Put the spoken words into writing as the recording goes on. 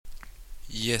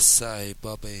Yes, I,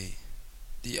 Bobby,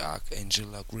 the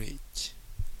Archangel are great.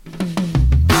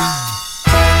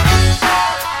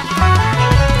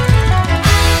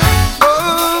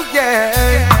 Oh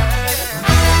yeah.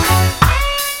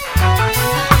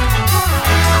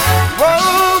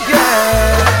 Oh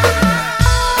yeah.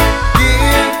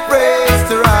 Give praise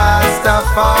to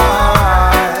Rastafari,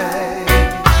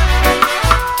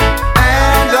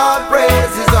 and all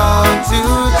praises unto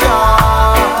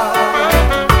God.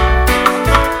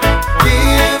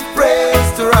 Give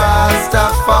praise to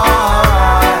Rastafari,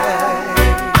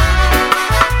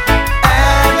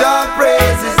 and all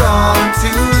praises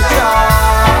unto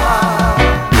God.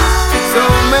 So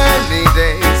many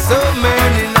days, so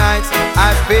many nights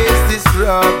I faced this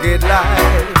rugged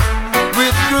life,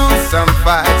 with gruesome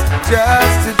fights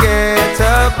just to get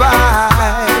a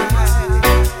bite.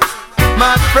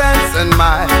 My friends and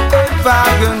my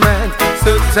environment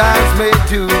sometimes may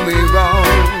do me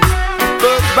wrong,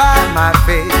 but by my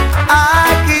faith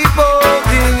I keep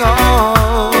holding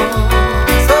on.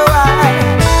 So I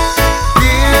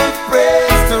give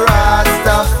praise to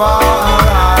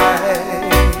Rastafari,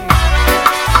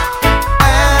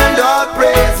 and all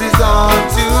praises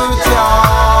unto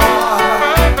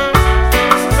God.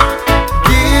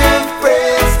 Give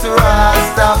praise to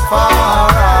Rastafari,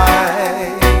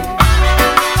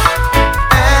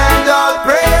 and all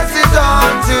praises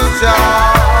unto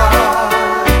God.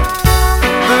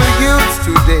 The youths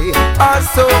today are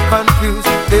so confused,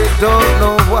 they don't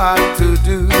know what to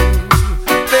do.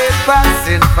 They fuss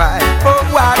and fight for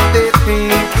what they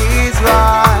think is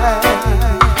right.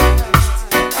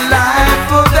 Life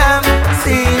for them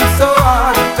seems so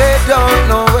hard, they don't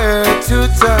know where to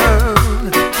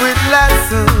turn, with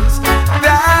lessons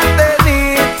that they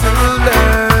need to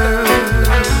learn.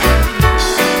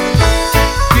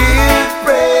 Give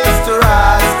praise to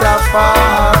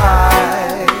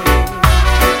Rastafari,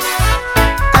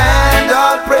 and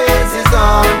all praises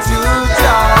unto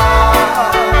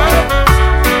God.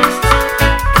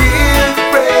 Give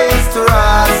praise to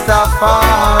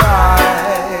Rastafari,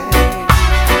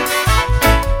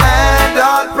 and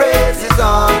all praises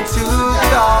unto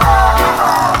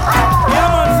God. Yeah,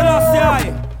 man,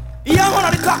 Selassie. Yeah, man,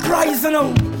 the cock rising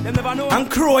now. Them never know. And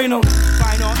crowing now.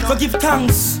 So give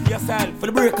thanks yourself for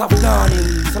the break of dawn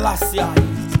in Selassie.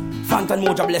 Phantom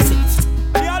Moja bless it.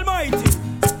 The Almighty.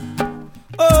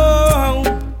 Oh,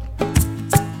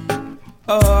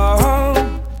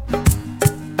 oh,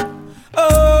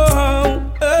 oh,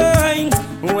 hey.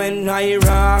 When I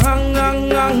rise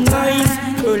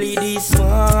early this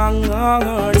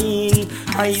morning,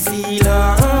 I see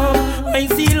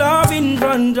love in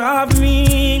front of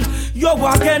me. You're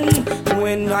walking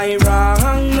when I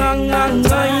rise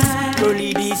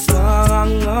early this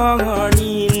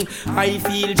morning. I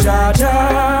feel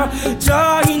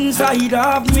joy inside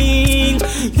of me.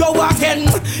 You're walking,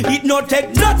 it no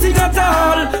take nothing at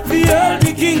all. Feel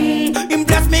the king, him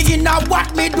bless me in a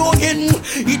what me doing.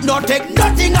 It no take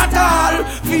nothing at all.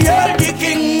 Feel the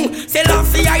king,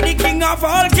 Selassie I the king of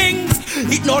all kings.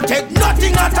 It no take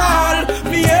nothing at all.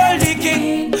 Feel the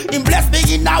king, him bless me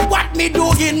in a what me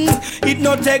doing. It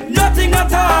no take nothing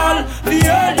at all.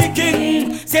 Feel the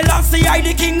king, Selassie I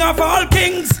the king of all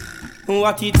kings.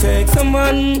 What it takes a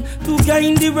man to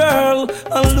gain the world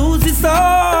and lose his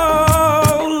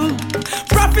soul.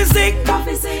 Prophecy,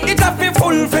 it have to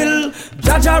fulfill.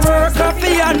 Jaja work of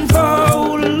the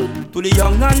unfold. To the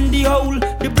young and the old,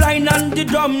 the blind and the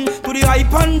dumb, to the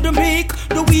hype and the meek,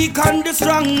 the weak and the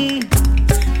strong.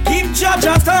 Give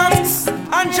Jaja thanks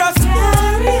and just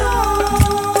carry on.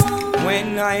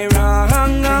 When I rise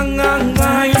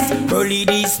early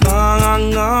this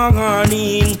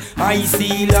morning, I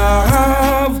see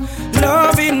love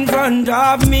in front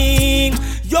of me.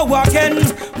 You're walking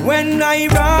when I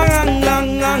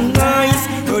rise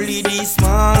early this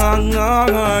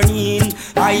morning.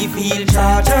 I feel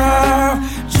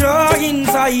joy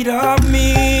inside of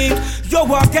me. You're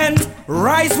walking,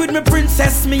 rise with me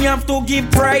princess, me have to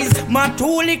give praise. My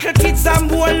two little kids and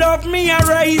boy love me a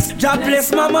raise. God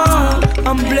bless mama,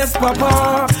 and bless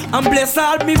papa, and bless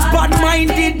all me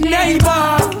bad-minded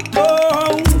neighbor.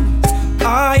 Oh,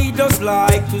 I just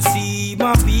like to see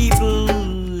my people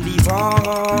live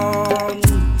on,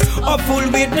 full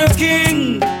with the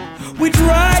king, with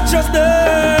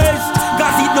righteousness.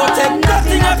 Cause it don't take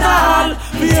nothing at all.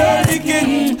 Fear the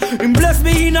king, him bless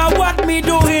me in a what me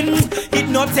doing. It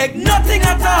not take nothing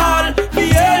at all.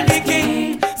 Fear the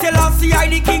king, Selassie I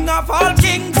the king of all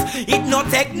kings. It not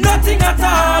take nothing at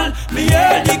all.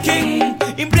 Fear the king,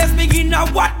 him bless me in a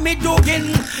what me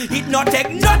doing. It not take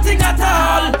nothing at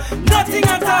all. Nothing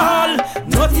at all.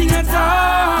 Nothing at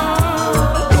all.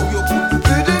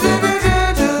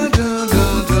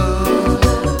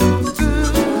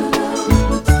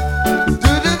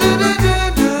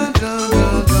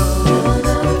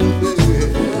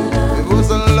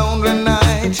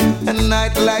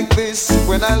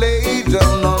 lay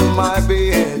down on my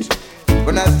bed,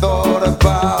 when I thought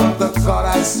about the God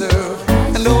I serve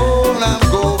and all I'm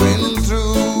going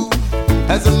through,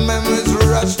 as the memories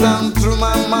rushed down through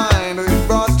my mind, it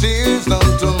brought tears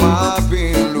down to my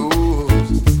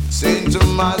pillows. Saying to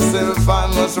myself, I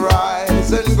must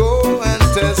rise and go and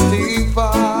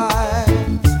testify.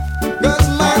 'Cause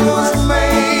man was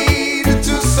made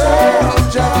to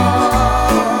serve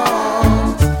Jah,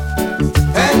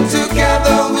 and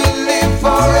together we live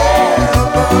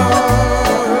forever.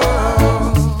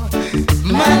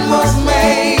 Man was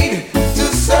made to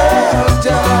serve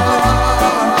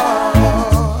Jah,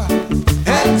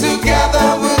 and together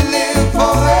we live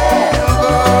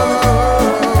forever.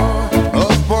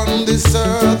 Upon this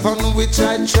earth on which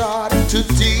I trod to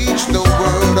teach the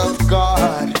word of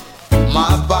God,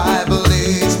 my Bible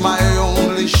is my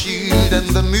only shield and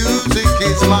the music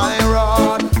is my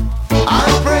rod. I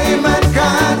pray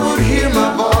mankind would hear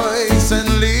my voice and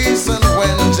listen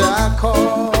when Jah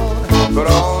called, but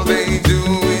all they do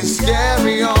is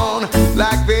carry on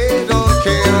like they don't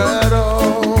care at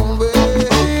all.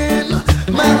 When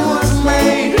man was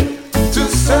made to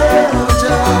serve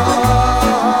Jah,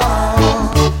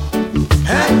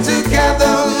 and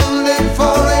together we'll live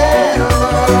forever.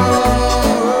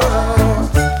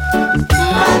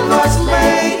 Man was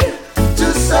made to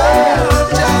serve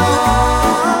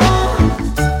Jah,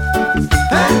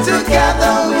 and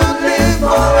together we'll live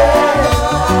forever.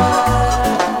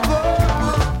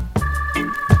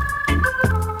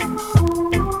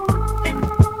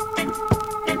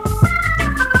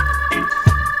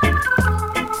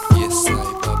 Yes, I,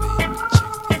 Bobby.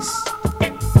 Check this.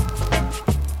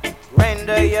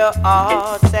 Render your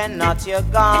hearts and not your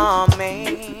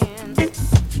garments.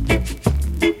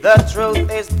 The truth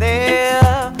is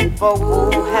there for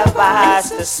who have eyes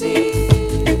to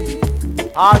see.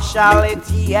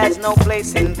 Partiality has no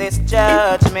place in this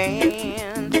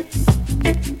judgment.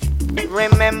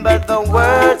 Remember the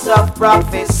words of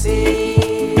prophecy.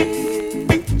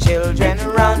 Children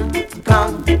run,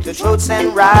 come to truths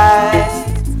and rights.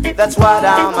 That's what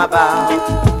I'm about.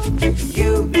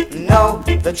 You know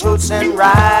the truths and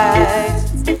rights.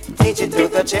 Teach it to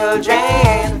the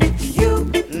children. You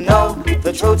know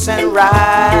the truths and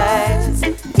rights.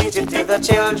 Teach it to the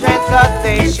children, 'cause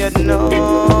they should know.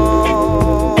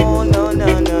 No,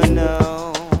 no, no,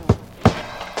 no.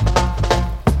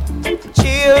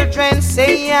 Children,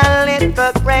 say a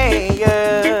little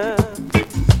prayer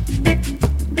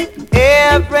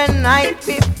every night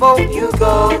before you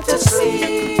go to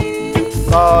sleep,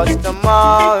 'cause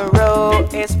tomorrow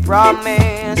is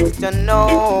promised to no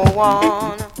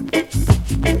one.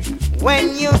 When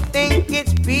you think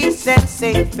it's peace and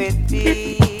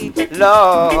safety,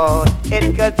 Lord,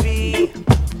 it could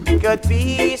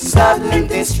be sudden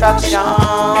destruction.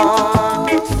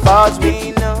 'Cause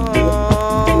we know,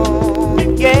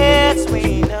 yes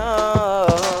we know.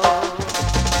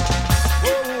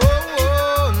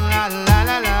 La la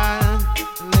la la,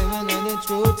 living in the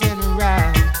truth and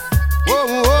right.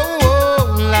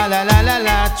 La la la la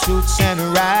la, truth and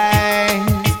right.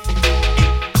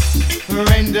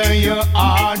 Render your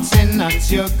hearts and not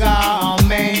your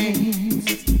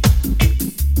garments.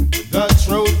 The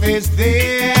truth is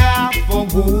there for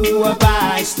who have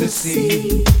eyes to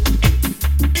see.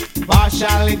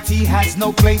 Partiality has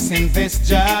no place in this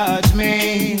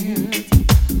judgment.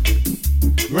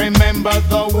 Remember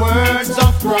the words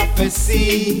of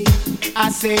prophecy. I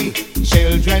say,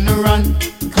 children run,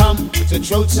 come to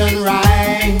truth and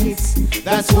rights.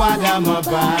 That's what I'm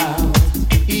about.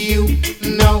 You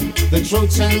know the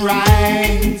truth and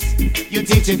rights. You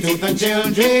teach it to the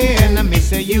children. I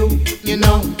miss you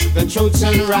know the truth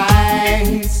and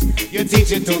rights. You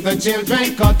teach it to the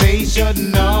children, 'cause they should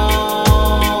know.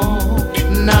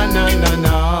 No, no, no,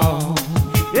 no.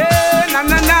 Yeah, na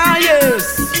na na, yes.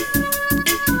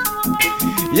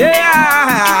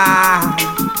 Yeah.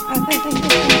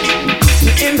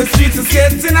 In the streets it's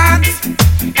getting hot,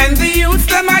 and the youths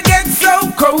them I get so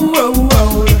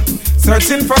cold.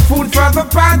 Searching for food for the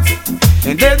pot,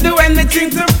 and they'll do anything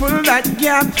to fill that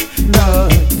gap.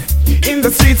 Lord, in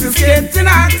the streets it's getting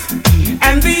hot,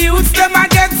 and the youths them I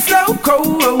get so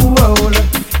cold.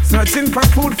 Searching for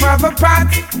food for the pot,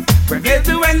 but they'll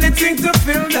do anything to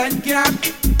fill that gap.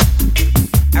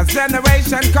 As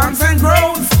generation comes and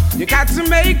grows, you got to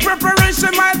make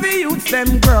preparation while the youths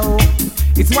them grow.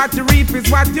 It's what you reap, it's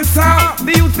what you sow.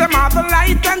 The youths them are the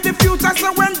light and the future,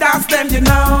 so when that's them, you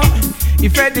know.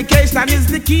 If education is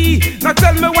the key, now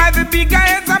tell me why the big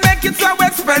heads are make it so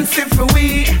expensive for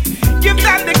we. Give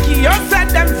them the key or set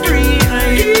them free.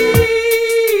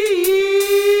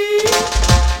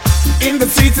 In the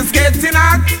streets it's getting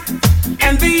hot,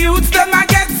 And the youths them I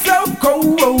get so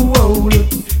cold,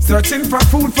 searching for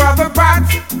food for the pot,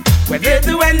 where they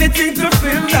do anything to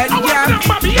fill that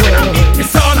gap.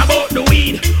 It's all about the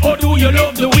weed. Oh, do you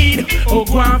love the weed? Oh,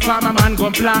 go on, farmer man, go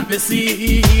and plant the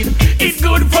seed. It's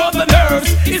good for the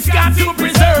nerves. It's got to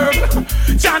preserve.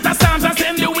 Chant a psalms and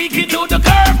send the wicked to the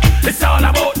curb. It's all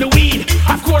about the weed.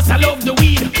 Of course, I love the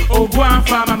weed. Oh, go on,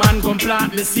 farmer man, go and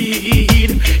plant the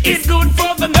seed. It's good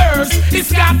for the nerves.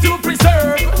 It's got to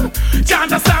preserve.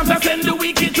 Chant a psalms and send the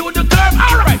wicked to the curb.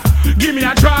 All right, give me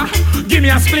a draw, give me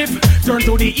a spliff. Turn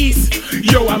to the east.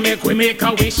 Yo, I we make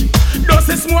a wish. Does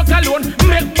the smoke alone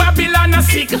make Babylon a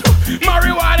sick?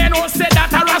 Marijuana no say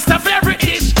that a rasta favorite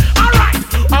dish. Alright,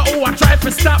 I try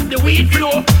to stop the weed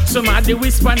flow. Somebody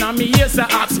whisper on me ears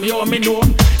and ask me how me know.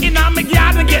 In a me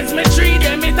yard against me tree,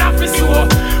 them it have to sow.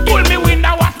 Pull me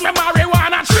window, watch me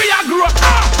marijuana tree I grow.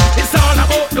 It's all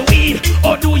about the weed.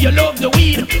 Oh, do you love the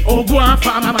weed? Oh, go on,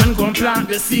 farmer man, go and plant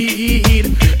the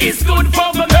seed. It's good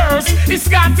for the nerves. It's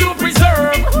got to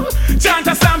preserve. Chant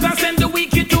a psalms and send the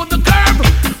wicked to the curb.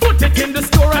 Put it in the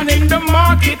store and in the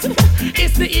market.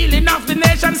 It's the healing of the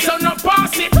nation, so no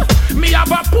pass it. Me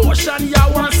have a portion, ya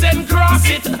want send cross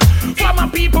it. For my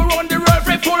people on the road,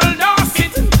 free full lost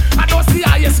it. I don't see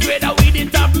highest grade, I weed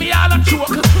it up, me all a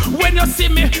choke. When you see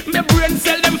me brain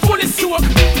cell them fully soak.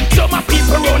 So my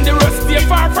people on the road, stay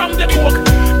far from the coke.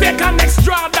 Take an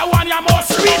extra, the one you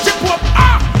must reach the pope.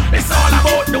 It's all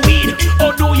about the weed.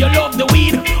 Oh, do you love the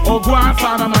weed? Oh, go on,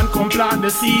 farmer man, come plant the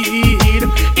seed.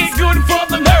 It's good for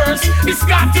the nerves. It's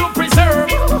got to preserve.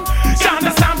 Chant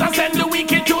the psalms and send the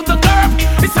wicked to the curb.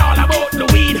 It's all about the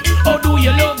weed. Oh, do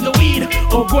you love the weed?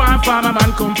 Oh, go on, farmer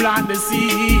man, come plant the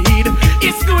seed.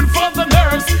 It's good for the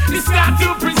nerves. It's got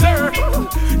to preserve.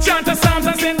 Chant the psalms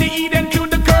and send the Eden to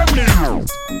the curb.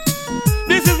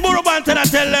 This is Burro Banton, I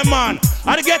tell them, man.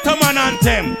 I get a man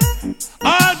anthem.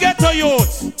 All ghetto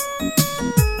youths.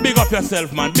 Big up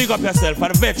yourself, man. Big up yourself. For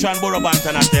the veteran Burro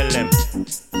Banton, I tell them.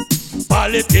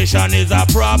 Politician is a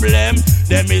problem.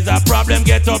 Them is a problem.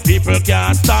 Ghetto people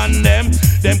can't stand them.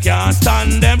 Them can't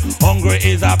stand them. Hungry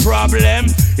is a problem.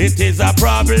 It is a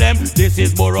problem. This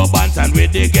is Burro Banton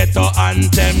with the ghetto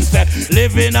anthem. Say,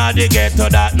 living at the ghetto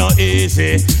that no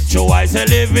easy. So I say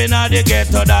living at the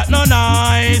ghetto that no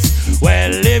nice.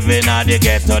 Well, living at the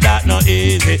ghetto that no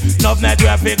easy. Enough night we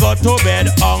have to go to bed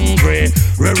hungry.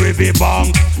 We be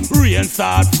bang. Rain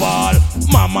start fall.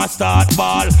 Mama start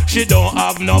ball. She don't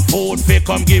have no food. Fi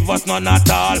come give us none at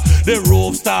all. The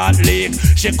roof start leak.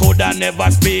 She coulda never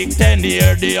speak. 10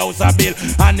 years the house a bill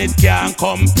and it can't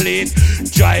complete.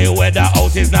 Dry weather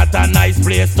house is not a nice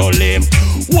place to live.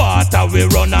 Water we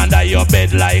run under your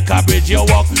bed like a bridge. You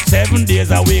walk 7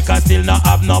 days a week and still not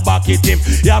have no bucket tip.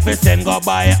 You have to send go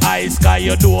buy ice car.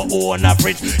 You don't own a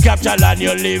fridge. Capture land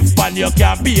you live and you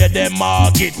can't pay the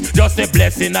mortgage. Just a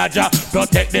blessing a job.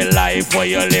 Protect the life where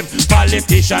you live.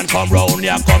 Politician come round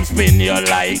you come spin you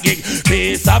like gig.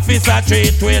 Peace officer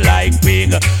treat we like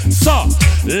pig. So,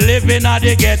 living at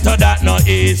the ghetto that no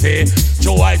easy.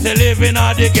 So I say living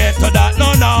at the ghetto that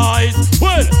no nice.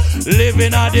 Well,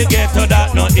 living at the ghetto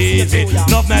that no easy.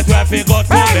 Enough night we have to go to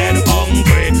bed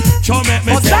hungry. So make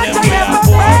me tell them we are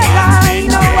poor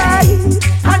man.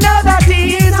 I know that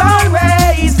he is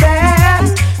always there.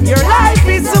 Your life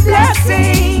is a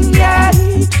blessing, yeah.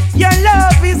 Your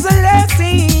love is a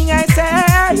blessing, I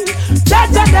say.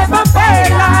 Judge never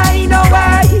fail, I know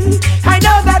why. I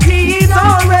know that he is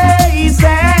always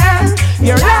there.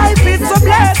 Your life is a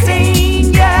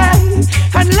blessing, yeah.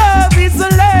 And love is a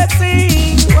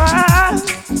blessing,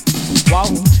 wow.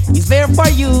 He's there for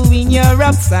you in your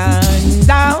ups and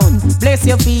downs. Bless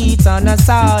your feet on a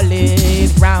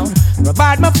solid ground.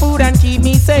 Provide my food and keep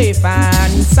me safe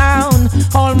and sound.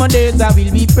 All my days I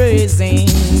will be praising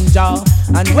Jah.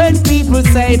 And when people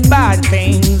say bad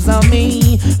things on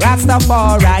me,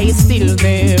 Rastafari is still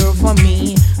there for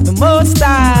me. The Most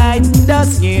High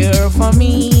does here for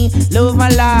me. Love my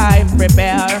life,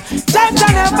 prepare. Jah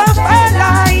never fail,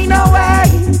 I know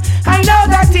way. I know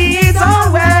that he is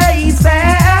always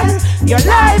there. Your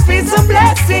life is a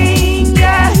blessing,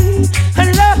 yeah.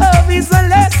 And love is a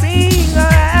blessing,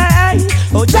 right?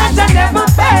 Oh, Jah never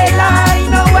fail, I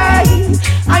know way.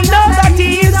 I know that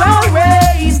he is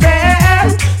always there.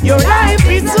 Your life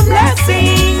is a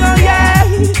blessing, oh yeah.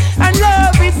 And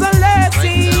love is a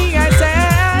blessing, I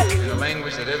say. In a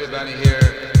language that everybody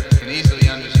here can easily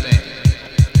understand.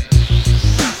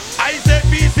 I say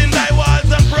peace in thy walls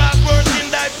and prosperity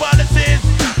in thy policies.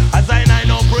 As I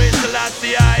know praise the last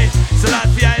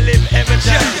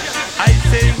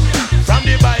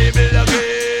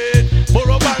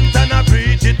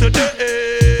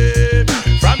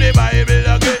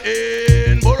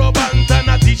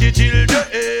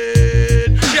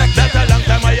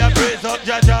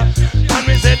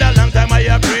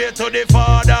the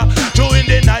Father. Two in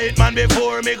the night, man,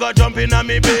 before me go jump in on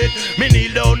me bed. Me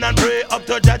kneel down and pray up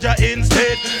to Jaja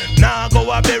instead. Now go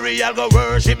a bury, I'll go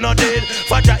worship no dead.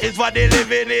 For Jah is for the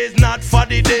living, is not for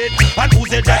the dead. And who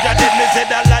say Jaja dead, me say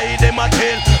that lie them a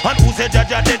tell. And who say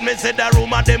Jaja dead, me say that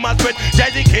rumor them a spread. Jah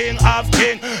is the King of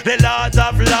King, the Lord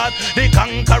of Lords, the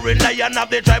conquering Lion of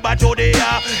the tribe of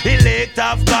Judea, elect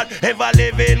of God, ever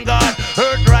living God,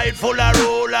 earth rightful a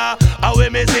ruler. How we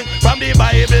me sing from the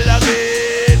Bible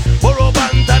again. Borrow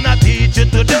band and I teach you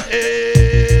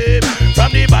today.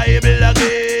 From the Bible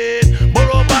again.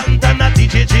 Borrow band and I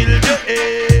teach you children.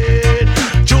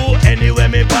 True anywhere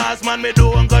me pass, man, me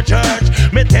don't go church.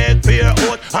 Me take fear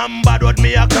out and bad what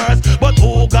me a curse. But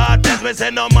who God bless me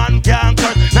say no man can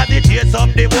curse. Not the chase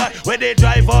up the boy where they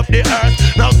drive up the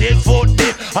earth. Now 6 foot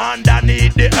deep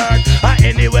underneath the earth. And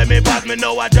anywhere me pass, me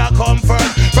know what Jah come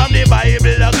first. From the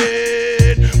Bible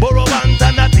again. Borrow bank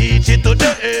and I teach it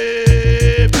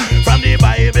today. From the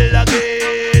Bible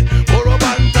again. Borrow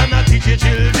bank and I teach it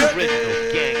children.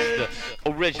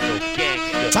 Original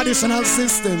gangster. Traditional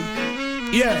system.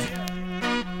 Yeah.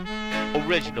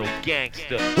 Original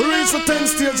gangster. We reach the 10th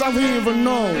stage of evil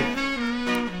now.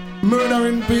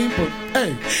 Murdering people.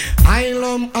 Hey, I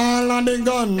love all of the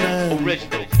gun.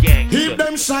 Original gangster. Keep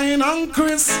them shine and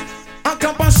crisp. A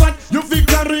couple shot, you fi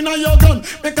carry in your gun.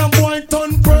 Make a boy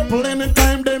turn purple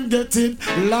anytime them get it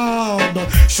loud.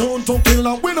 Shoot to kill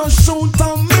and we don't shoot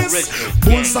and miss.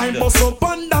 Bullseye bust up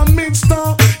on the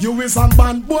mixture. You is a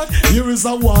bad boy, here is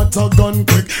a water gun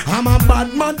quick. I'm a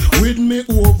bad man with me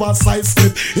oversized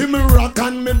slip. He me rock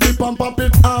and me dip and pop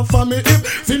it off of me hip.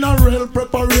 Funeral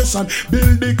preparation,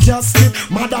 build the casket.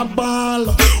 Mother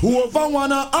ball, over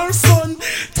one of our son.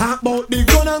 Talk about the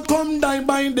gun and come die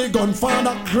by the gun.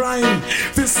 Father crying.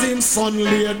 Fist him son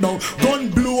lay down. Gun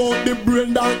blew out the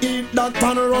brain down. Eat that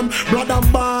and run. Brother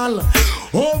ball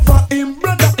over him.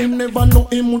 Brother him never know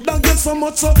him would get so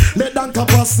much so let that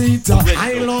capacity.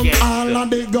 I love all of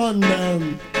the gun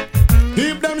them.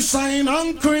 Keep them shine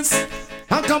and crisp.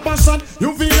 A couple shot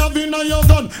you fi have in your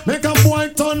gun. Make a boy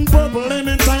turn purple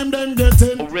anytime them get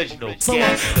in. Original so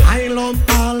I love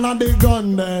all of the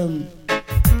gun them.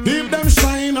 Keep them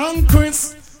shine and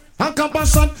crisp. A couple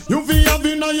shot, you fi have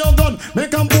in your gun.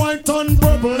 Make a boy turn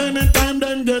purple anytime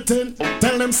them get in.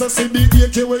 Tell them say see the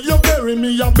AK where you bury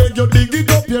me. I beg you dig it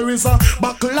up. Here is a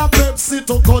buckle of Pepsi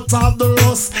to cut off the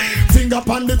rust. Finger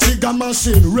upon the trigger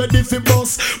machine, ready for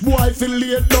bust. Boy fi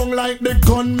lay down like the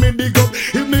gun me dig up.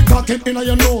 If me cock it in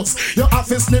your nose, you have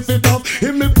to sniff it off.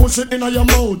 If me push it in your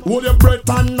mouth, hold your breath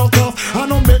and knock off.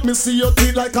 And don't make me see your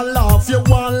teeth like a laugh. You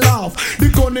want laugh. The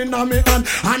gun in me hand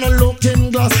and a looking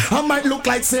glass. I might look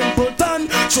like simpleton.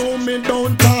 Show me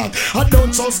don't talk. I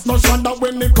don't trust no shanda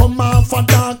when they come off a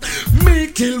dark. Me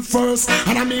kill first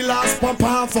and I me last pop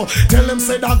off. Tell them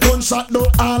say that gunshot do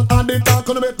all and they talk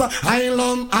on the better. I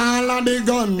love all of the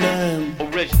gun them.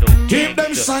 Original keep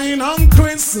them shine and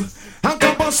crisp. A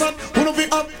couple shot, who know fi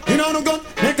up in on the gun.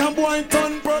 Make a boy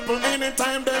turn purple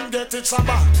anytime them get it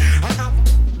shabba.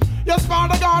 Yes,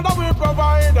 Father God, that we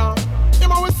provider.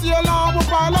 Him a we see a law, we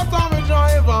pilot and we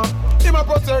driver. Him a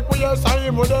protect we, yes, and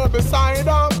him we there beside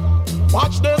him.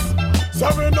 Watch this. So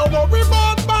we no worry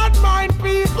about bad mind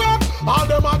people. All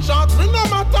them a chat, we no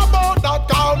matter about that.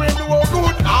 Cause we know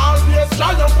good, always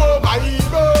triumph over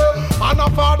evil. And a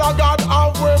Father God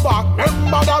have we back.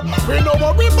 Remember that we no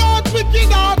worry about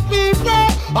wicked heart people.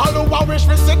 All who a wish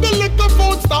we see the little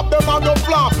food stop them and go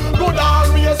flop. Good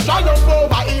always triumph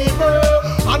over evil.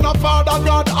 And a Father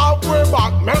God have we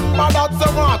back. Remember that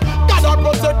say what? God had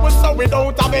protect we so we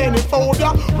don't have any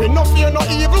phobia. We no fear no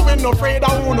evil, we no afraid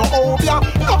of who no obia.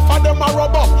 Enough of them a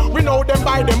rub up, we know them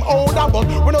by them older. But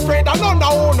we no afraid of none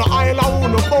of who no island, who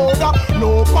no powder.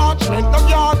 No parchment, no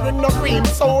yard with no cream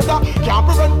soda. Can't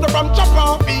prevent them from chop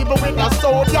off evil with a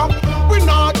soldier. We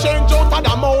not change out of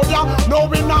the modia. No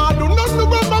we not do nothing,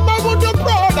 remember with your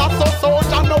brother. So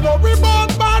soldier, no worry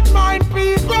about bad mind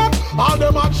people. All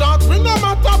them a chat, we no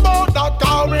matter about that.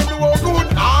 Cause we do good,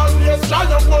 always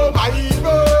triumph over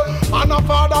evil. And a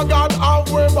Father God have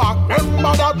we back.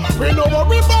 Remember that we no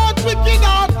worry about wicked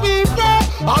heart people.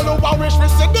 All who a wish we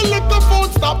see the little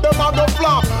food stop them and go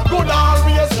flop. Good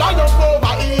always triumph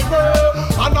over evil.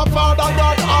 And a Father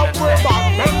God have we back.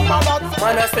 Remember that.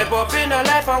 When I step up in the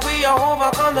life and we are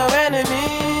overcome the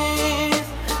enemies.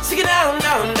 Sing it down,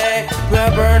 down there. We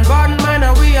are burn bad mind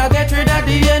and we are get rid of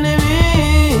the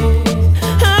enemies.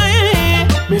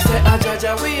 Me say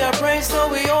Ajaja, we are praise so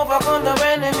we overcome the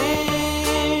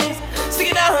enemies. Sing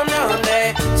it down, down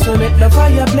there. So make the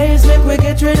fire blaze, make we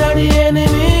get rid of the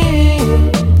enemy.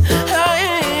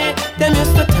 Them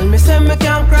used to tell me, say me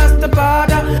can't cross the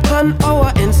border. And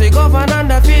our NC govern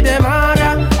and feed them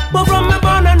harder. But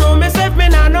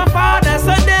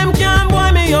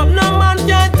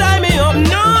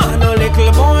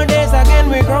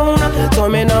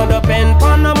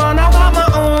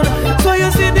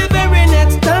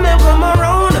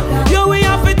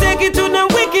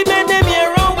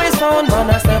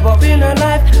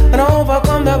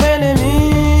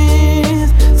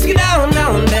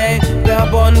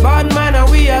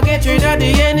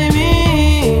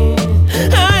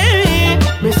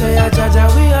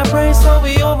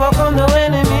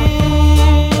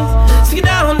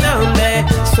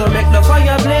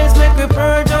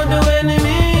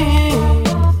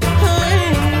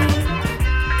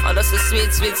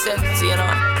sweet sense, you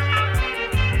know.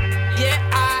 Yeah,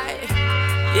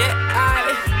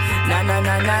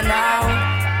 now.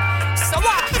 So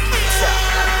what?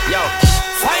 Yo,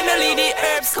 finally the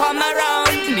herbs come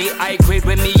around. The high grade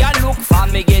when me a look for,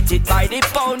 me get it by the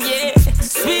pound, yeah.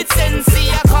 Sweet sense,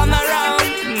 I come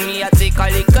around. Me a take a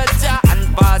little jar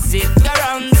and pass it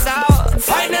around. So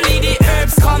finally the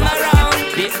herbs come around.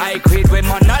 The high grade when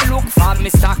man a look for,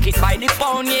 me stock it by the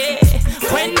pound, yeah.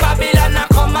 When Babylon a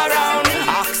come around,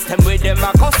 ask them where them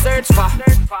a go search for.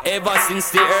 Ever since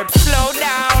the herbs slow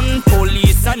down,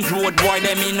 police and road boy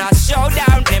them in a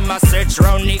showdown. Them a search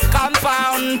round the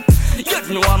compound. You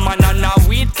know a man and a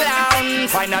weed clown.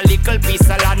 Find a little piece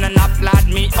of land and a plant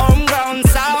me home ground.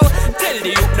 So tell the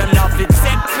youth them not fit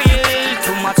set feel.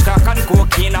 Too much crack and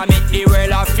cocaine I make the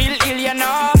world a feel ill, you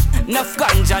know. Enough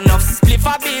ganja, enough spliff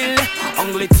a bill.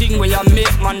 Only thing where you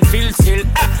make man feel still.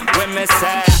 When me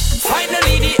say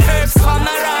finally the herbs come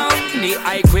around. The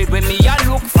high grade when me a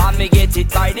look for, me get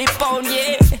it by the pound,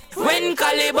 yeah. When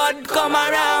Calibut come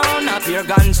around, a pure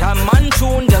ganja man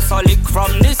tune, just a lick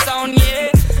from the sound, yeah.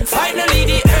 Finally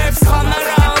the herbs come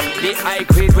around. The high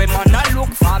grade when man a look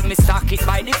for, me stock it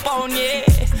by the pound, yeah.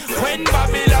 When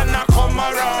Babylon a come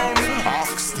around,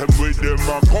 ask them where them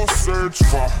a go search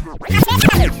for.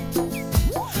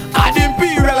 At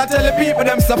Imperial, I tell the people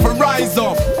them stuff to rise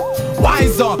up,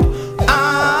 wise up.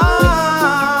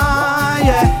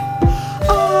 Yeah.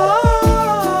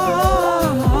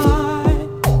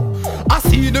 I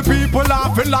see the people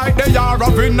laughing like they are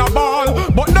having a ball,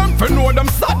 but them for know them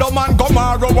Sodom and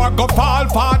Gomorrah or go fall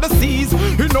for the seas.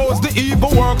 He knows the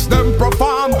evil works them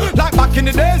perform. Like back in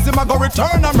the days, him a go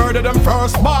return and murder them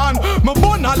firstborn. Me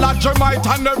bun a lot Jamaica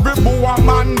and every boy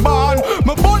man born.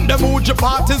 Me bun them Uji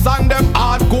parties and them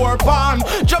hardcore pan.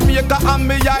 Jamaica and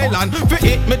me island, fi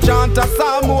it me chant a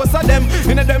song. Most of them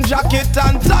in a them jacket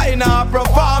and tie now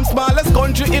perform. Smallest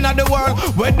country in the world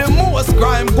where the most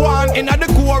crime go on. In the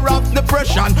core of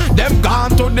depression, them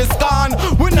gone to the scan.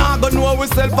 We not gonna know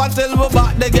ourselves until we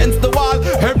back against the wall.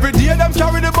 Every day them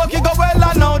carry the bucket go well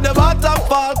and now the bottom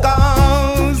fall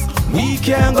comes. We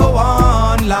can't go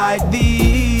on like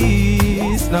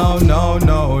this. No.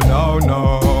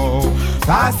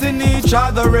 Passing each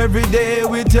other every day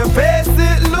with your face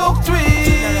it look twist.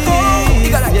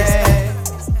 Yeah.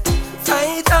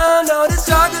 Fight on, now the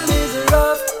struggle is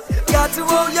rough. Got to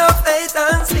hold your faith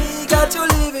and see. Got to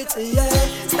leave it to yeah.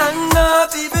 Stand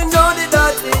up even though the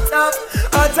dot is tough.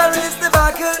 Hotter is the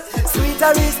battle,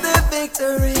 sweeter is the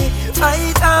victory.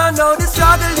 Fight on, now the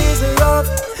struggle is rough.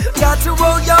 Got to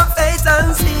hold your faith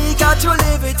and see. Got to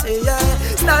live it, yeah.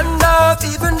 Stand up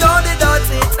even though the dot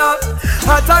is tough.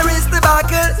 Hotter is the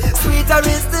battle, sweeter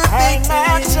is the victory. I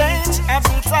not change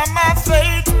every time my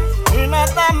faith in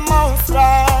the most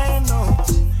I know.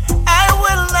 I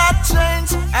will not change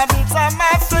every time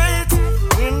my faith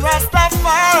in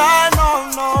Rastafari.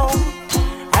 No.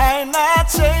 I not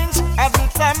change every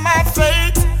time my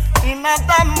faith in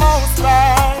the most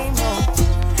I know.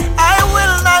 I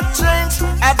will not change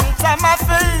every time my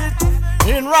faith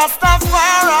in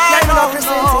Rastafari.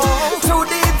 No. To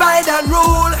divide and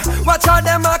rule. Watch how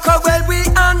them a call well we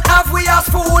and have we a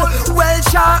fool. Well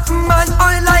sharp man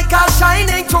oil like a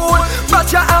shining tool.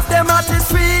 But you have them at the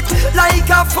street like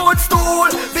a footstool.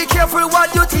 Be careful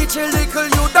what you teach a little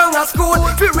you down at school.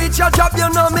 If you reach your job you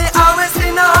know me always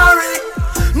in a hurry.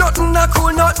 Nothing a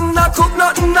cool, nothing a cook,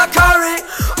 nothing a curry.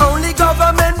 Only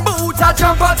government boot a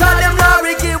jump out of them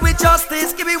lorry. Give with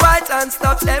justice, give me white and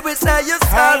stop there we say you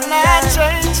sorry. I not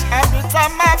change every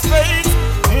time I faith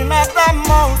in the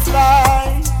most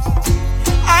high.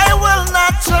 I will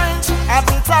not change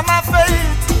every time I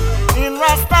faith in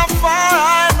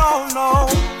Rastafari. No.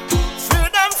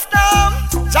 Freedom storm,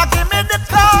 Jah give me the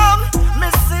calm. Me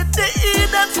see the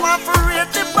Edens want to read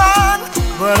the bond.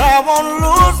 But I won't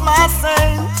lose my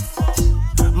saints.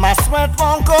 My sweat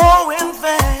won't go in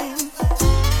vain.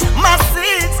 My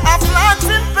seeds are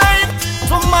planted in vain.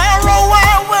 Tomorrow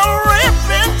I will reap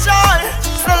in joy.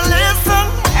 So listen,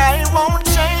 I won't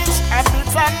change every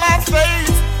time I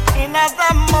faith in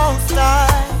the most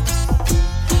high.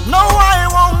 No, I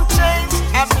won't change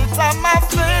every time I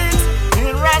faith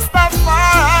in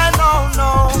Rastafari.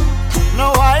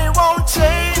 No, I won't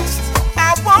change.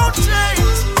 I won't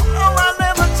change. No, I'll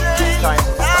never change.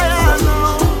 I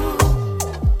know.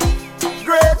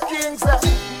 Great kings,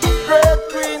 great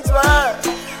queens were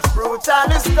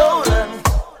brutally stolen.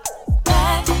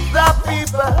 The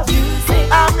people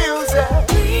are music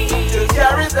to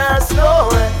carry their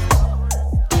story.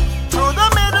 Through the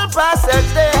middle passage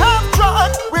they have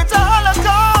trod with a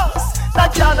holocaust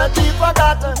that cannot be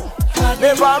forgotten.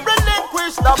 Never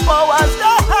relinquish the powers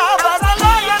they have as a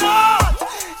lion heart.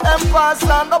 them pass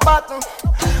on the button.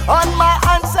 On my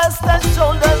ancestors'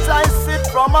 shoulders I sit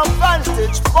from a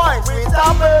vantage point with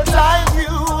a bird's eye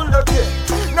view. Look here,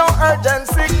 no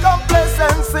urgency,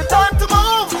 complacency, time to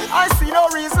move. I see no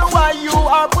reason why you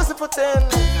are pussyfooting.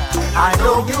 I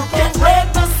know you can break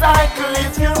the cycle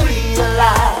if you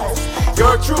realize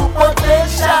your true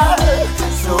potential.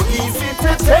 So easy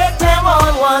to take them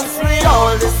on once we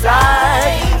all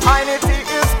decide. Unity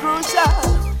is crucial.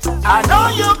 I know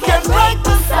you can break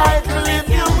the cycle if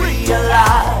you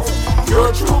realize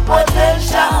your true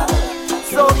potential.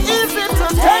 So easy to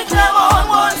take them on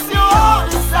once you all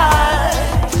decide.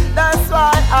 That's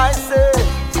why I say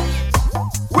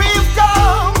we've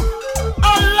come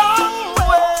a long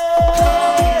way.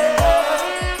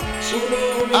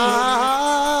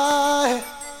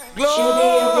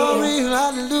 Glory,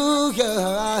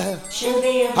 hallelujah.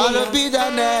 Hallowed be thy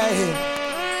name,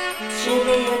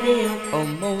 oh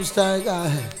Most High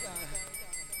God.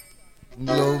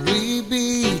 Glory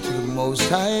be to the Most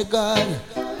High God.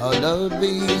 Hallowed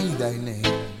be thy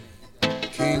name,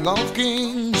 King of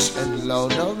kings and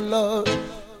Lord of lords,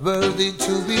 worthy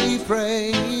to be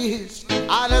praised.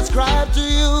 I ascribe to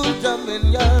you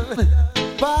dominion,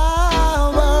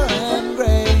 power and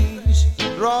grace.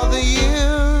 For all the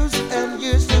years and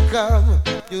years to come,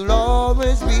 you'll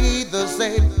always be the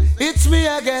same. It's me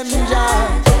again,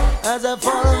 Jah, as I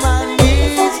fall on my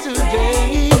knees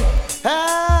today.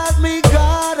 Help me,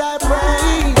 God, I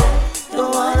pray.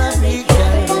 Don't wanna be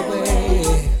carried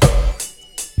away.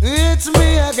 It's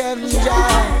me again,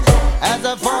 Jah, as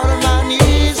I fall on my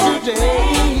knees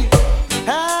today.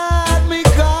 Help me,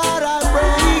 God, I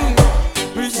pray.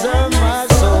 Preserve my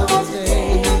soul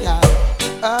today.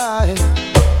 I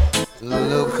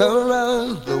look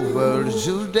around the world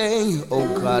today, oh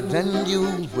God, and you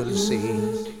will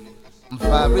see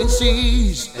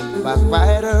Pharisees and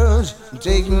backbiters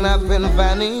taking up in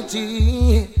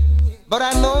vanity. But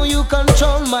I know you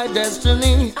control my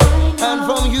destiny, and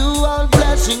from you all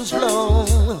blessings flow.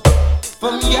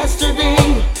 From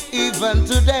yesterday, even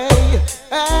today,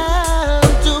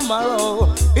 and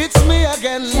tomorrow, it's me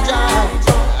again, Jah,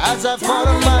 as I fall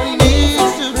on my knees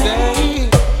today.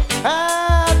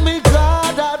 Help me,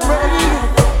 God, I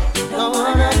pray. Don't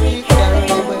wanna be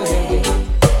carried away.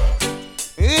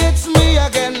 It's me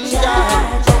again,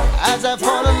 Jah, as I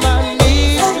fall on my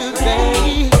knees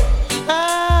today.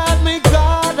 Help me,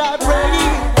 God, I pray.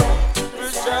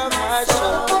 Preserve my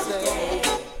soul today.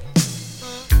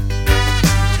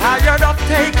 Tired of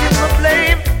taking the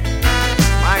blame,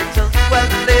 might as well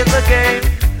play the game.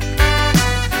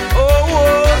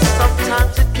 Oh,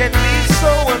 sometimes it can be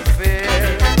so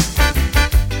unfair.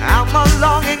 I'm a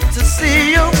longing to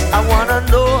see you. I wanna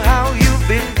know how you've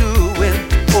been doing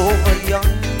over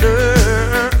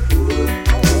yonder.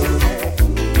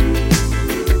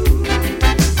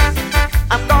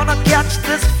 I'm gonna catch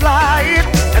this flight,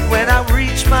 and when I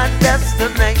reach my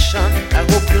destination, I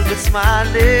hope you'll be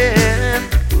smiling,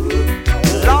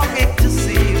 longing to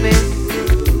see me.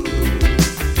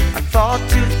 I thought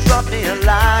you'd drop me a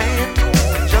line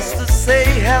just to say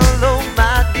hello,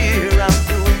 my dear, I'm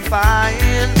doing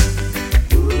fine.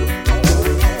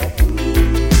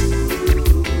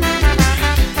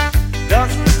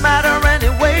 Doesn't matter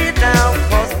anyway now,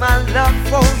 'cause my love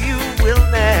for you will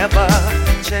never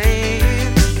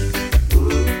change.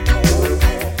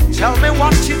 Tell me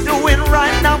what you're doing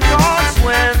right now, 'cause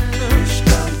when push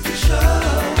comes to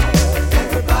shove,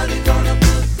 everybody gonna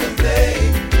put the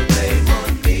blame on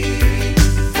me.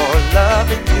 For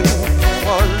loving you,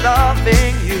 for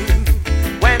loving you.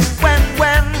 When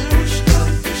push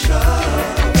comes to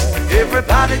shove,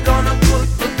 everybody gonna put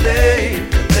the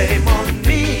blame on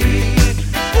me.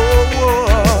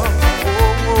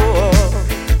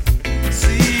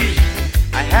 See,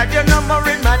 I had your number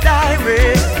in my diary,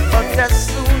 but as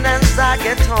soon as I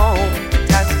get home, it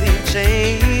has been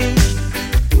changed.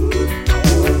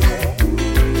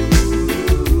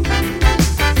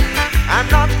 I'm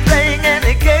not playing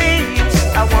any games.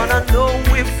 I wanna know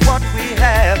if what we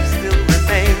have still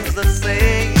remains the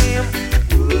same.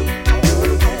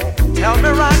 Tell me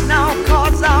right now,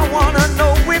 'cause I wanna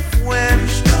know if when.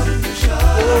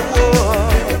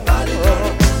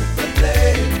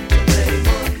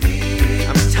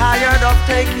 I'm tired of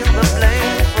taking the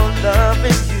blame for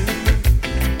loving you.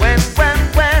 When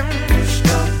push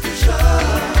comes to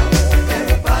shove,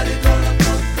 everybody gonna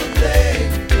put the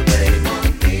blame on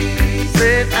me.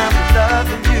 Said I'm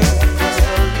loving you, it's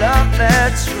a love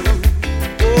that's true.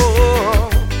 Oh.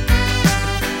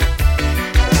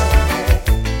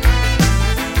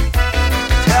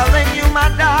 Telling you, my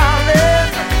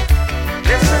darling,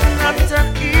 this is not an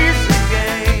easy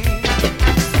game.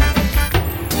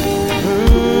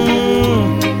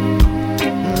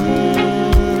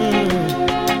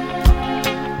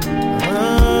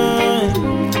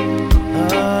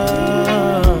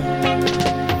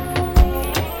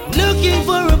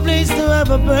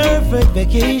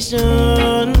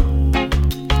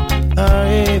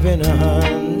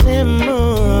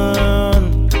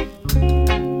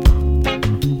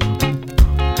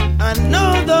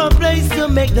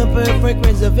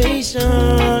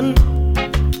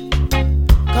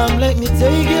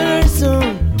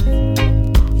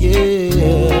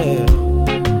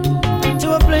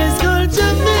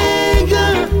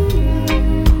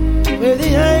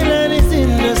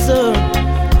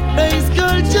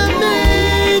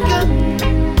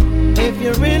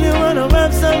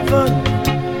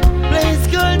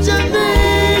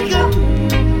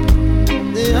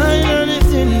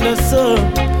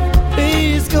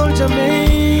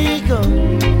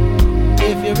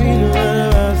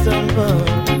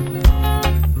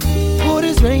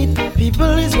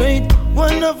 People is great,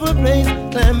 wonderful place,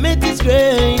 climate is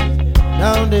great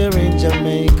down there in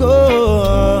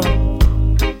Jamaica.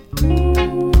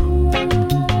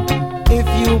 If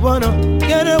you wanna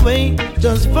get away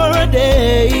just for a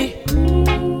day,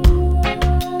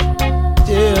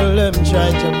 tell them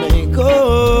try Jamaica.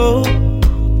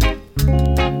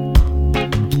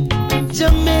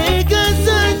 Jamaica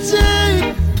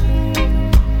sunshine,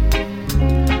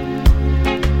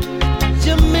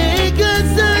 Jamaica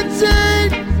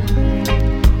sunshine.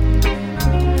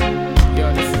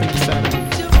 You're the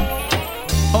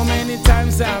how many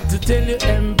times I have to tell you,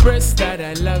 Empress, that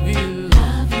I love you?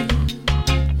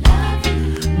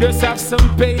 Just have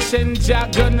some patience, you're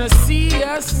gonna see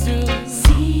us through.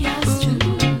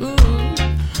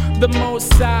 The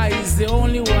Most High is the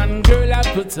only one girl I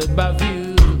put above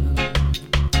you.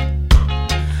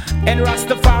 And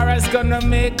Rastafari's gonna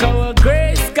make our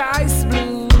grey skies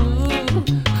blue.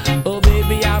 Oh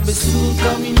baby, I'll be soon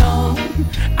coming home.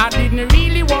 I didn't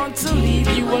really want to leave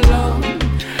you alone.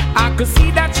 I could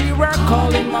see that you were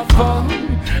calling my phone.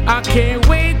 I can't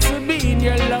wait to be in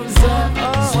your love zone.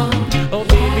 Oh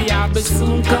baby, I'll be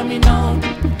soon coming home.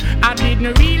 I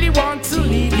didn't really want to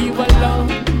leave you alone.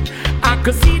 I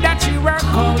could see that you were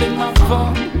calling my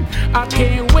phone. I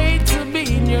can't wait to be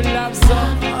in your love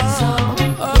zone.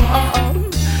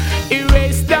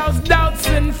 Erase those doubts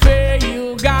and fear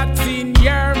you got in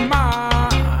your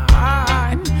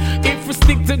mind. If we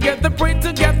stick together, pray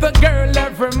together, girl,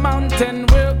 every mountain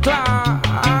will climb.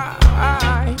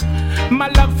 My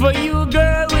love for you,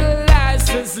 girl, will last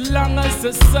as long as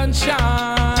the sun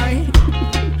shines.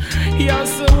 You're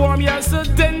so warm, you're so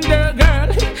tender, girl,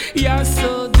 you're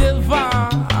so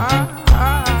divine.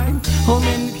 How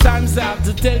many times I have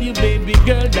to tell you, baby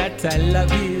girl, that I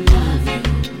love you?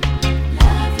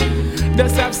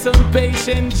 Just have some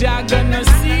patience, you're gonna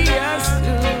see us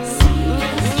through.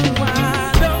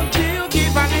 Why don't you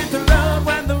give a little love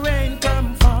when the rain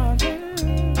comes falling?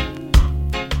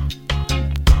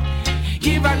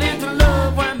 Give a little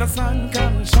love when the sun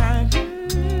comes shining.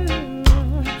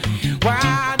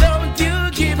 Why don't you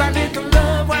give a little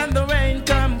love when the rain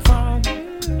comes falling?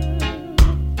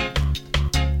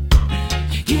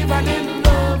 Give a little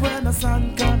love when the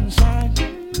sun comes shining.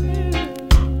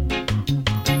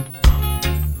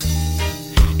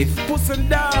 If puss and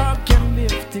dog can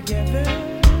live together,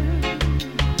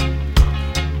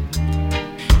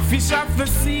 fish off the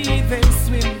sea, they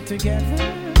swim together.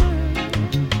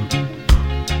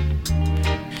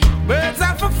 Birds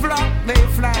of a flock, they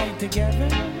fly together.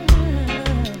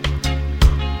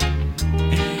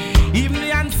 Even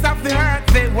the ants of the earth,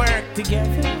 they work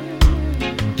together.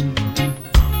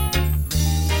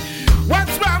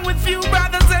 What's wrong with you,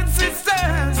 brothers and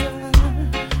sisters?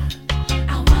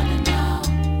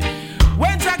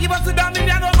 When Jah give us the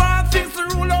dominion of all things to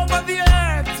rule over the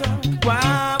earth,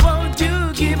 why won't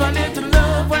you give a little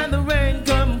love when the rain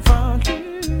comes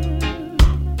falling?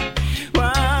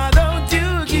 Why don't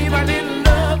you give a little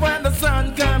love when the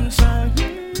sun comes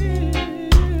shining?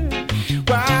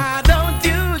 Why don't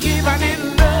you give a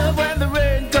little love when the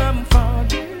rain comes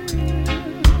falling?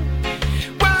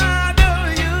 Why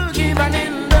don't you give a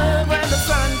little love when the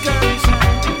sun comes shining?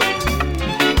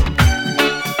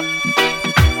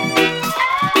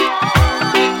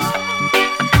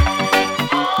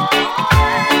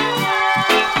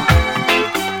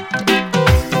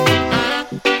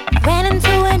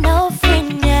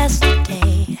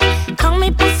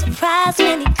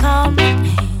 When he called my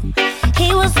name,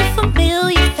 he was a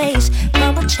familiar face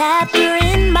from a chapter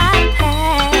in my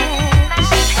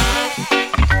past.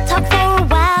 Talked for a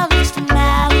while, just an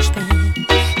hour's been.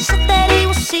 Said that he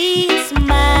was seeing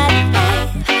somebody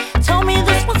new. Told me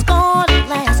this one's gonna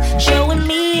last, showing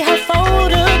me her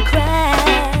photograph.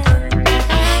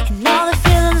 And all the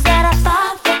feelings that I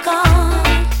thought were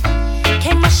gone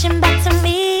came rushing back to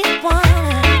me at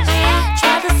once.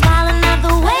 Tried to smile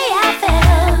another way I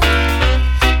felt,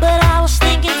 but I was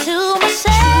thinking to myself,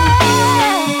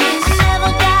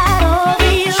 never got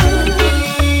over you.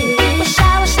 Wish I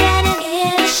was standing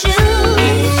in his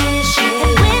shoes.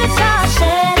 And when it's all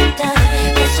said and done,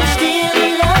 guess I'm still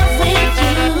in love with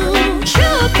you.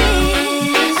 Truth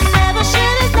is, I never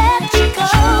should have let you go.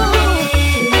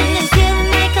 And it's killing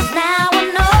me 'cause now I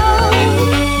know.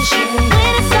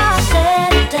 When it's all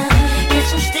said and done, guess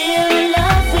I'm still in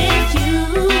love with you.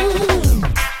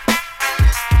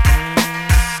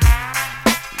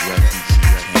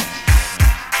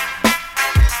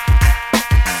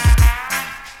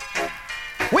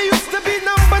 We used to be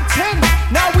number 10,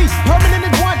 now we permanent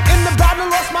at 1. In the battle,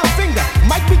 lost my finger.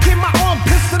 Mike became my arm,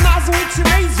 pistol nozzle, it's an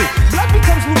razor. Blood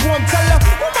becomes lukewarm, tell ya,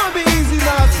 we might be easy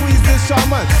now, squeeze this y'all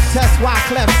man. Test why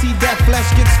cleft, see that flesh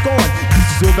get scorned. You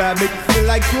so bad, make you feel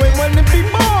like you ain't wanting to be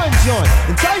born, John.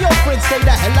 And tell your friends, stay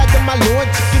the hell out of my lord.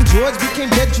 Chicken George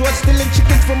became dead George, stealing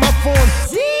chickens from my phone.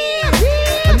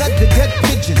 Another dead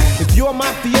pigeon. If you're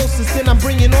mafiosis, then I'm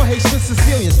bringing all Haitian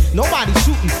Sicilians. Nobody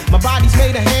shooting, my body's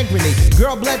made a hand grenade.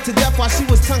 Girl bled to death while she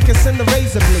was tongue kissing the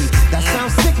razor blade. That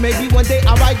sounds sick, maybe one day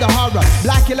I'll write the horror.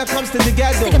 Blackula comes to the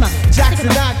ghetto, Jackson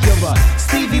Acura.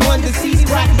 Stevie Wonder sees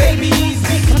crack babies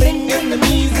becoming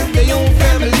enemies of their own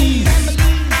families.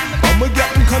 I'ma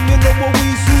get them come, you know what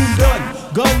we soon done.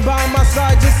 Gun by my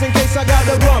side just in case I got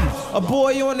the rum. A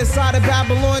boy on the side of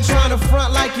Babylon trying to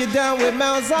front like you're down with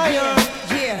Mount Zion.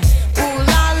 Yeah, ooh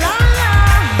la la la,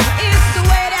 it's the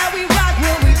way that we rock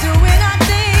when we doing our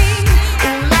thing.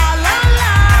 Ooh la la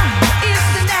la, it's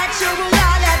the natural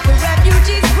law that the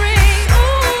refugees bring.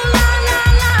 Ooh la la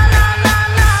la la la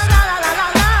la la la la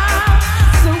la.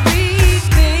 So we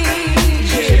think.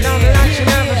 Yeah, no, that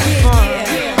should never be fun.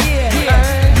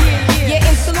 Yeah,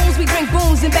 in saloons we drink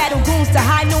booms and battle goons to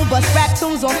high noon, bust rap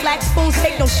tunes on flat spoons,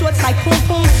 take no shorts like poom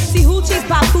poom. See hoochies,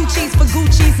 pop hoochies for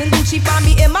Gucci's and Gucci. Find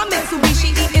me in my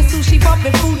Mitsubishi, eating sushi,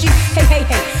 bumping Fuji. Hey, hey,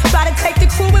 hey, try to take the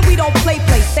crew and we don't play.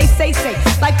 Say,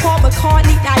 like Paul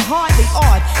McCartney, I hardly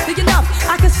odd. Big enough,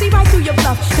 I can see right through your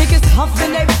bluff. Niggas huff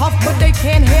and they puff, but they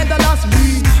can't handle us.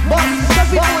 We bust, cause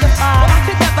we mortified. I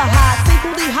could never hide,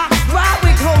 simply hot, ride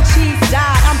with cold cheese,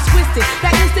 died. I'm twisted,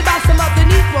 blacklisted by some other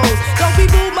Negroes. Don't be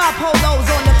move my polos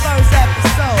on the first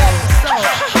episode.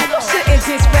 You shouldn't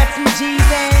diss refugees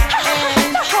and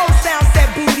the whole sound set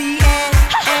booty and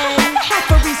have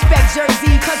to respect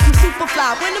Jersey, cause I'm super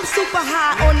fly when I'm super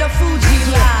high on the Fuji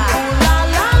line. Ooh la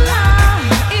la la,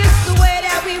 it's the way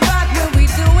that we rock when we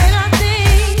doing our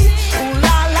thing. Ooh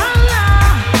la la la,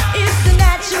 it's the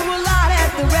natural law that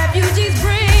the refugees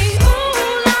bring.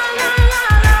 Ooh la la la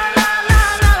la la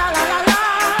la la la la la.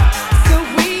 So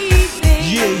we think.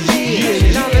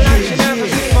 Yeah. No, that should never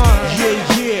be fun.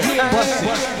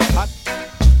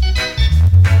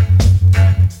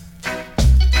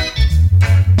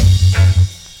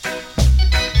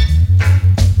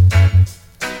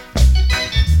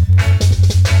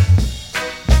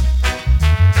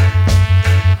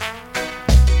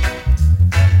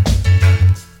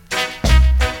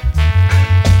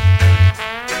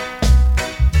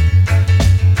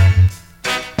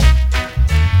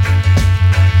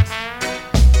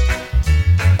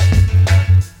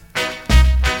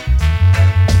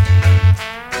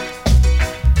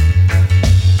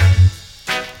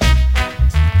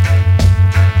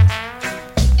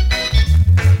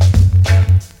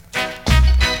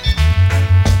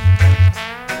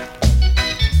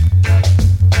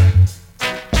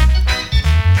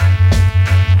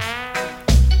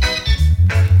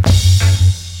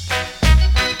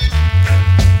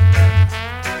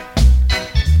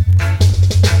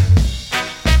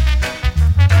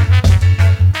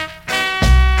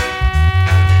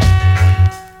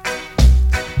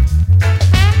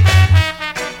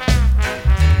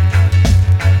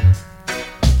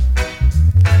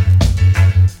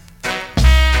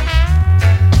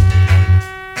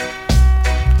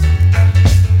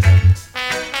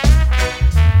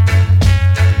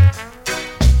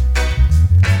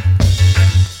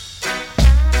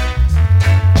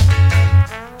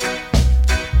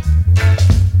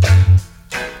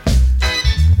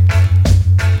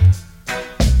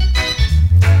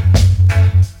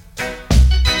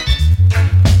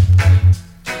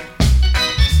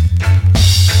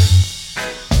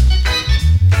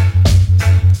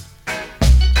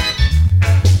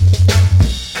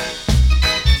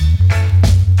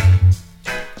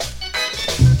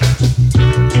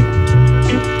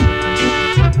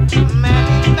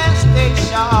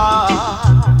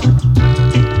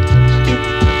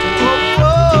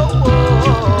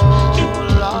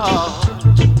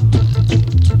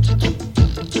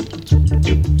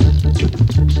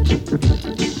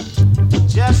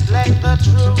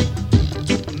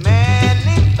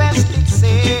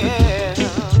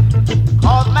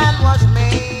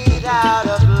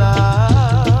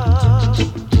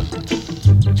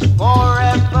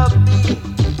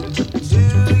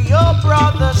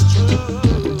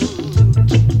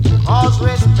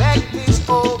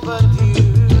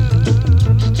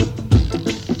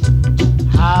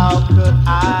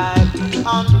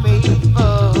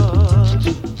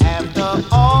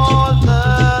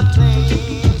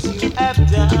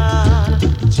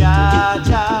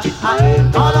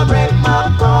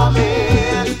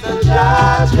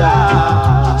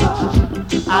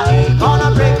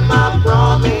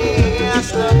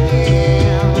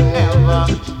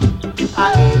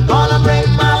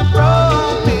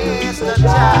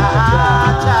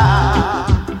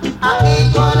 I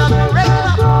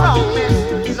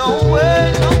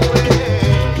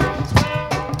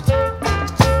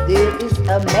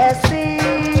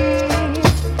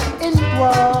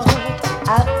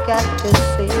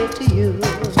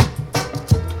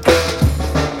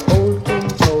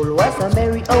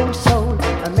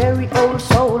merry old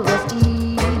soul was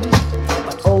he.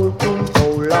 But old King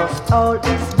Cole lost all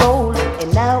his gold,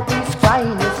 and now he's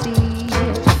trying to see.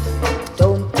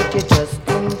 Don't put your trust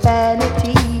in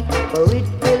vanity, for it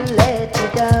will let you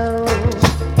down.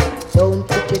 Don't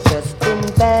put your trust in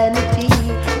vanity,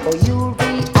 or you'll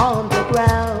be on the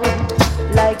ground.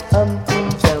 Like Humpty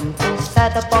Dumpty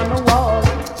sat upon a wall,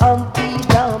 Humpty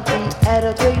Dumpty had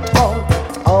a great fall.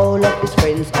 All of his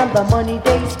friends and the money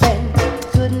they spent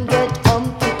couldn't get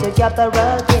Humpty together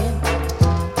again.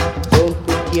 Don't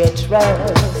put your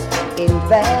trust in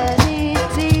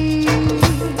vanity,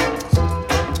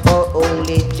 for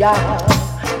only Jah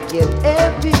can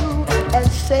help you and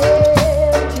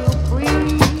set you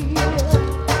free.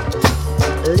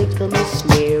 Little Miss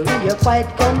Mary, you're quite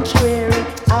contrary.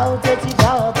 How does it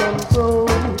all then grow?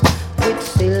 With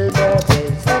silver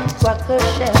bells and cracker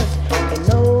shells and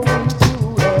no one to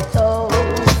at all.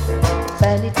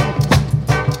 Vanity,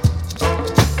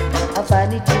 a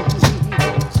vanity,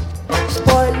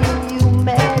 spoiling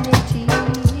humanity.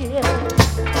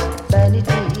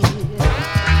 Vanity.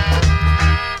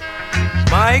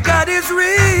 My God is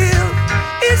real,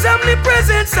 His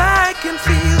omnipresence I can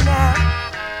feel now.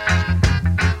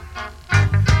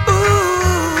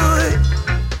 Ooh,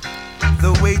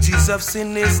 the wages of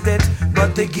sin is death,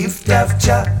 but the gift of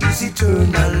Jah is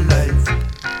eternal life.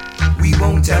 We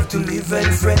won't have to live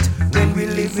and fret when we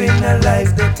live in a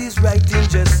life that is right in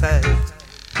Jah's sight.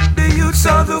 The youths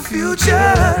are the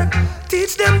future,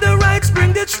 teach them the rights,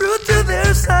 bring the truth to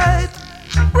their side.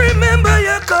 Remember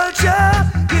your culture,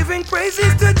 giving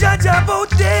praises to Jah both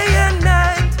day and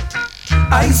night.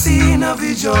 I see in a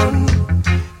vision,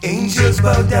 angels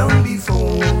bow down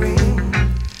before Him,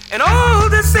 and all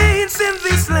the saints in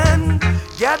this land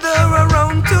gather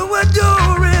around to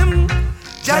adore Him.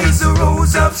 Jah is the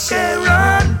rose of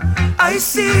Sharon. I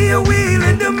see a wheel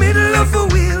in the middle of a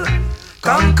wheel,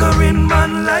 conquering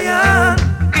man lion.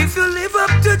 If you live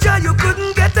up to Jah, you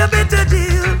couldn't get a better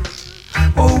deal.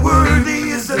 Oh, worthy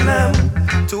is the Lamb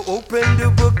to open the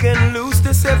book and loose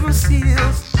the seven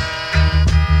seals.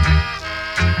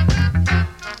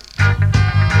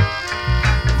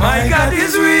 My God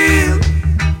is real,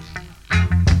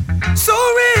 so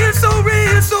real, so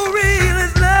real, so real.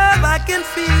 His love I can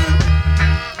feel.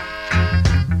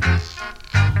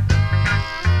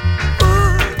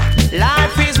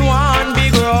 Life is one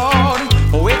big road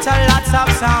with a lot of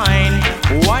sign.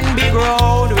 One big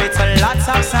road with a lot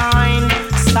of sign.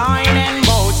 Sign in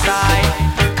both sides.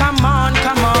 Come on,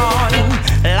 come on.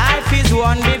 Life is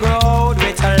one big road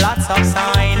with a lot of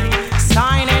sign.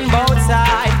 Sign in both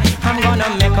sides. I'm gonna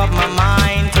make up my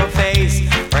mind to face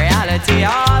reality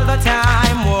all the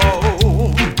time.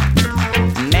 Whoa.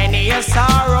 Many a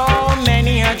sorrow,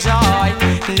 many a joy.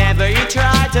 Never you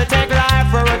try to take life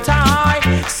for a toy.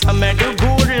 Some do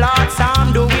good, Lord,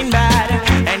 some doing bad.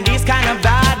 And these kind of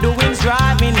bad doings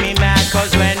driving me mad.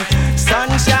 Cause when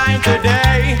sunshine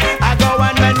today, I go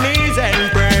on my knees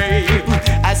and pray.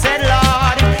 I said,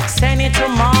 Lord, send it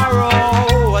tomorrow.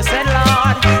 I said,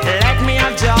 Lord, let me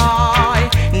have joy,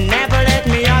 never let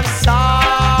me have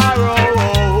sorrow.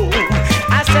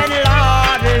 I said,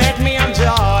 Lord, let me have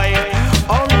joy.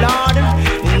 Oh Lord,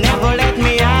 never let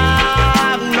me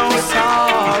have no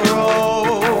sorrow.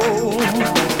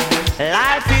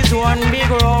 Life is one big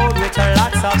road with a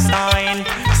lots of sign.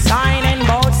 Sign in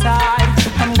both sides.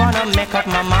 I'm gonna make up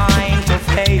my mind to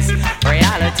face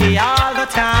reality all the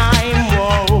time.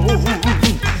 Whoa.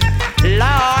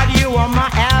 Lord, you are my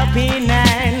helping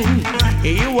hand.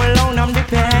 You alone I'm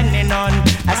depending on.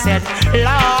 I said,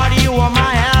 Lord, you are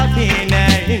my helping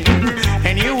hand.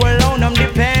 And you alone I'm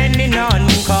depending on.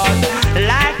 Cause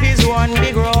life is one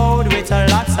big road with a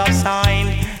lots of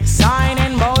sign. Sign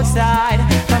in both sides.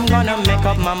 I'm gonna make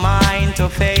up my mind to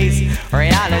face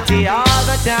reality all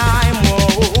the time. Whoa.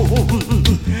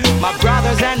 My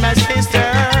brothers and my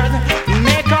sisters,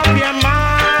 make up your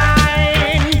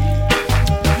mind.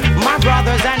 My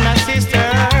brothers and my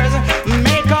sisters,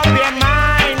 make up your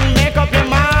mind, make up your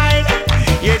mind.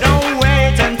 You don't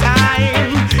wait on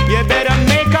time, you better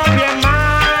make up your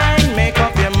mind, make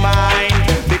up your mind.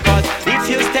 Because if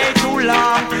you stay too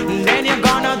long, then you're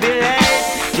gonna be late,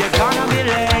 you're gonna be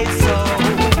late, so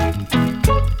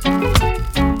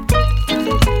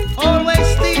always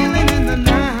stealing in the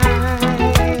night.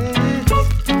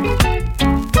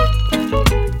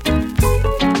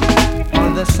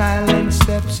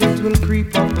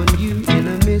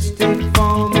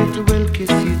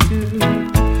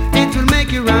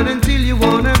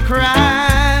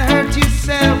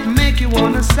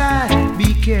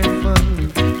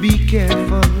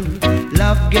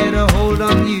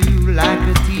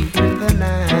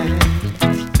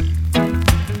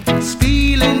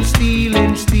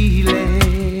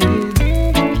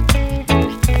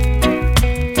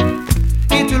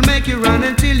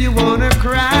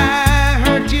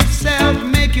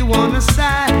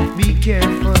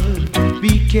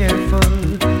 careful.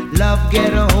 Love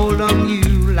get a hold on you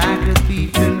like a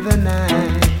thief in the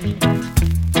night.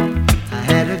 I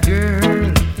had a girl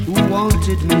who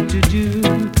wanted me to do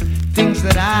things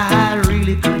that I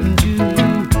really couldn't do.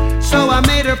 So I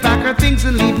made her pack her things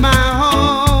and leave my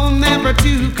home, never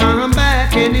to come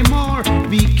back anymore.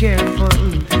 Be careful,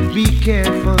 be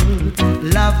careful.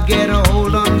 Love get a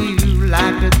hold on you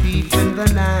like a thief in the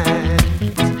night.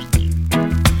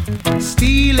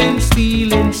 Stealing,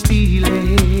 stealing,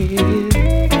 stealing.